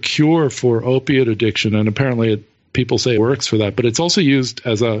used as a cure for opiate addiction, and apparently people say it works for that. But it's also used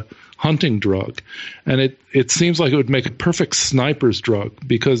as a hunting drug, and it seems like it would make a perfect sniper's drug,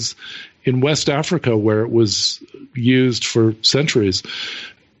 because in West Africa, where it was used for centuries,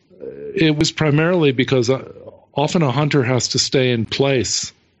 it was primarily because often a hunter has to stay in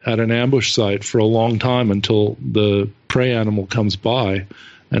place at an ambush site for a long time until the prey animal comes by.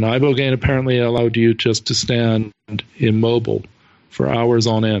 And ibogaine apparently allowed you just to stand immobile for hours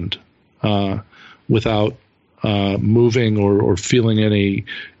on end without moving or feeling any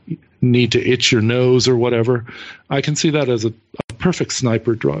need to itch your nose or whatever. I can see that as a perfect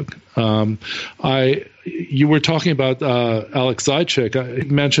sniper drug. You were talking about Alex Zaitchik. I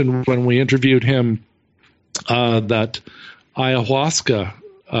mentioned when we interviewed him that ayahuasca,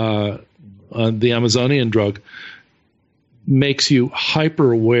 the Amazonian drug, makes you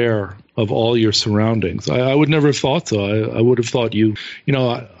hyper aware of all your surroundings. I would never have thought so. I would have thought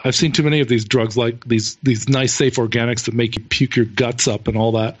I've seen too many of these drugs, like these nice safe organics that make you puke your guts up and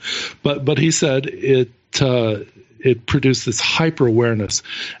all that. But he said it produced this hyper awareness,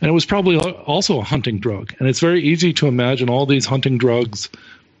 and it was probably also a hunting drug. And it's very easy to imagine all these hunting drugs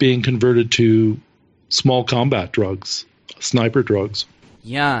being converted to small combat drugs, sniper drugs.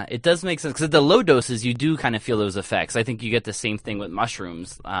 Yeah, it does make sense, because at the low doses, you do kind of feel those effects. I think you get the same thing with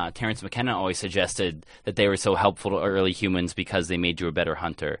mushrooms. Terence McKenna always suggested that they were so helpful to early humans because they made you a better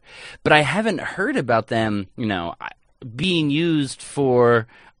hunter. But I haven't heard about them, being used for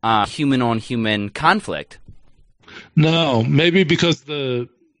human-on-human conflict. No, maybe because the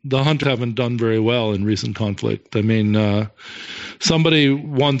hunt haven't done very well in recent conflict. I mean, somebody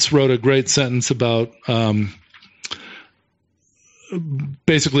once wrote a great sentence about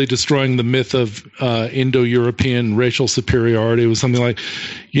basically destroying the myth of Indo-European racial superiority. It was something like,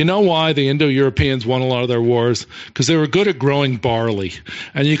 why the Indo-Europeans won a lot of their wars? Because they were good at growing barley.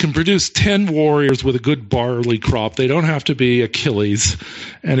 And you can produce 10 warriors with a good barley crop. They don't have to be Achilles.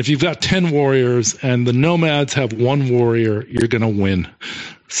 And if you've got 10 warriors and the nomads have one warrior, you're going to win.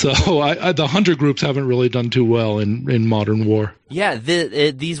 So the hunter groups haven't really done too well in modern war. Yeah,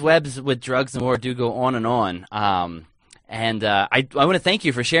 these webs with drugs and war do go on and on. And I want to thank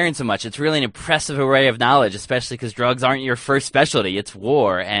you for sharing so much. It's really an impressive array of knowledge, especially because drugs aren't your first specialty. It's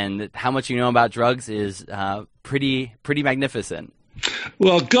war, and how much you know about drugs is pretty magnificent.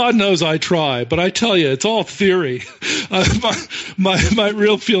 Well, God knows I try, but I tell you, it's all theory. My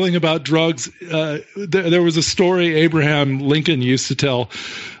real feeling about drugs, there was a story Abraham Lincoln used to tell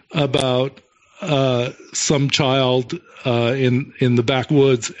about some child in the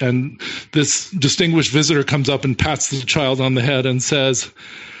backwoods, and this distinguished visitor comes up and pats the child on the head and says,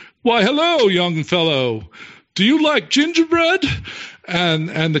 "Why, hello, young fellow. Do you like gingerbread?"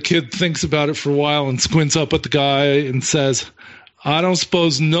 And the kid thinks about it for a while and squints up at the guy and says, "I don't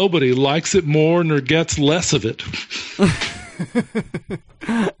suppose nobody likes it more nor gets less of it."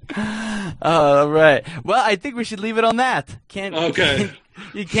 All right. Well, I think we should leave it on that. Okay.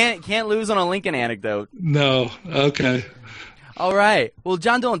 You can't lose on a Lincoln anecdote. No. Okay. All right. Well,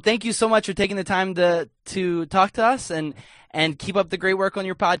 John Dolan, thank you so much for taking the time to talk to us and keep up the great work on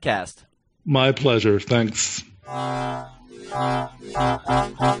your podcast. My pleasure. Thanks.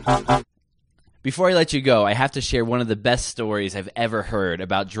 Before I let you go, I have to share one of the best stories I've ever heard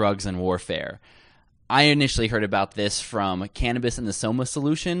about drugs and warfare. I initially heard about this from Cannabis and the Soma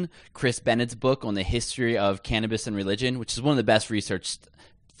Solution, Chris Bennett's book on the history of cannabis and religion, which is one of the best researched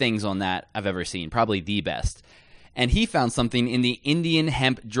things on that I've ever seen, probably the best. And he found something in the Indian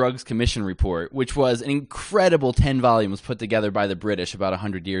Hemp Drugs Commission report, which was an incredible 10 volumes put together by the British about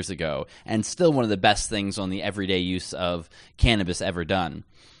 100 years ago, and still one of the best things on the everyday use of cannabis ever done.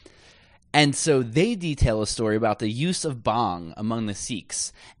 And so they detail a story about the use of bhang among the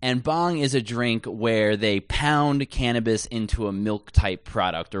Sikhs. And bhang is a drink where they pound cannabis into a milk-type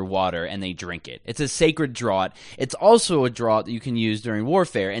product or water, and they drink it. It's a sacred draught. It's also a draught that you can use during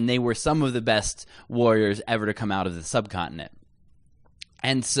warfare, and they were some of the best warriors ever to come out of the subcontinent.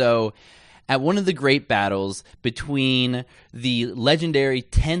 And so at one of the great battles between the legendary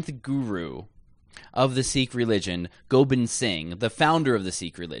 10th guru of the Sikh religion, Gobind Singh, the founder of the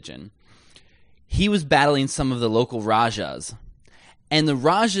Sikh religion, he was battling some of the local Rajas. And the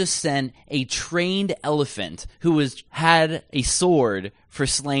Rajas sent a trained elephant who had a sword for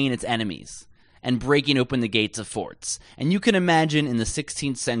slaying its enemies and breaking open the gates of forts. And you can imagine in the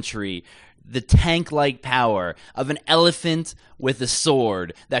 16th century the tank-like power of an elephant with a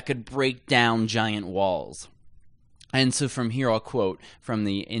sword that could break down giant walls. And so from here I'll quote from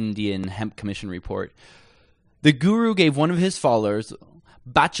the Indian Hemp Commission report. The guru gave one of his followers,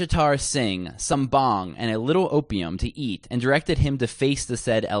 Bachatar Singh, some bhang and a little opium to eat, and directed him to face the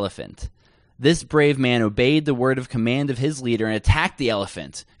said elephant. This brave man obeyed the word of command of his leader and attacked the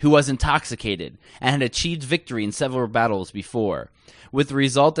elephant, who was intoxicated and had achieved victory in several battles before, with the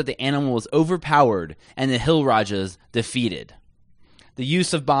result that the animal was overpowered and the hill Rajas defeated. The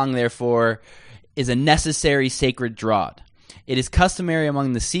use of bhang, therefore, is a necessary sacred draught. It is customary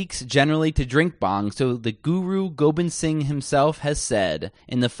among the Sikhs generally to drink bhang, so the Guru Gobind Singh himself has said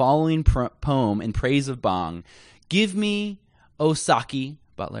in the following poem in praise of bhang, "Give me, O Saki,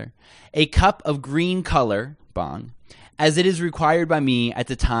 butler, a cup of green color, bhang, as it is required by me at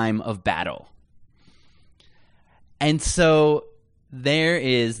the time of battle." And so there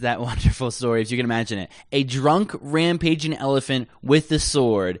is that wonderful story, if you can imagine it. A drunk, rampaging elephant with the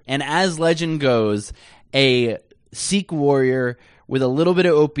sword, and as legend goes, a Sikh warrior with a little bit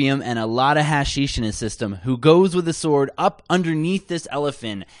of opium and a lot of hashish in his system who goes with the sword up underneath this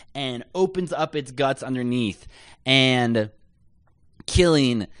elephant and opens up its guts underneath and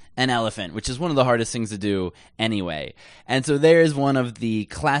killing an elephant, which is one of the hardest things to do anyway. And so there is one of the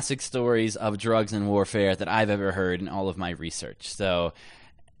classic stories of drugs and warfare that I've ever heard in all of my research. So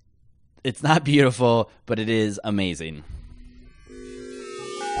it's not beautiful, but it is amazing.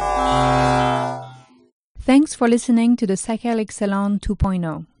 Thanks for listening to the Psychedelic Salon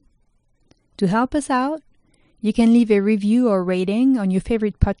 2.0. To help us out, you can leave a review or rating on your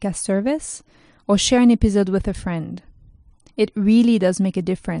favorite podcast service or share an episode with a friend. It really does make a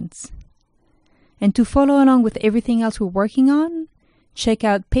difference. And to follow along with everything else we're working on, check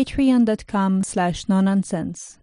out patreon.com/nononsense.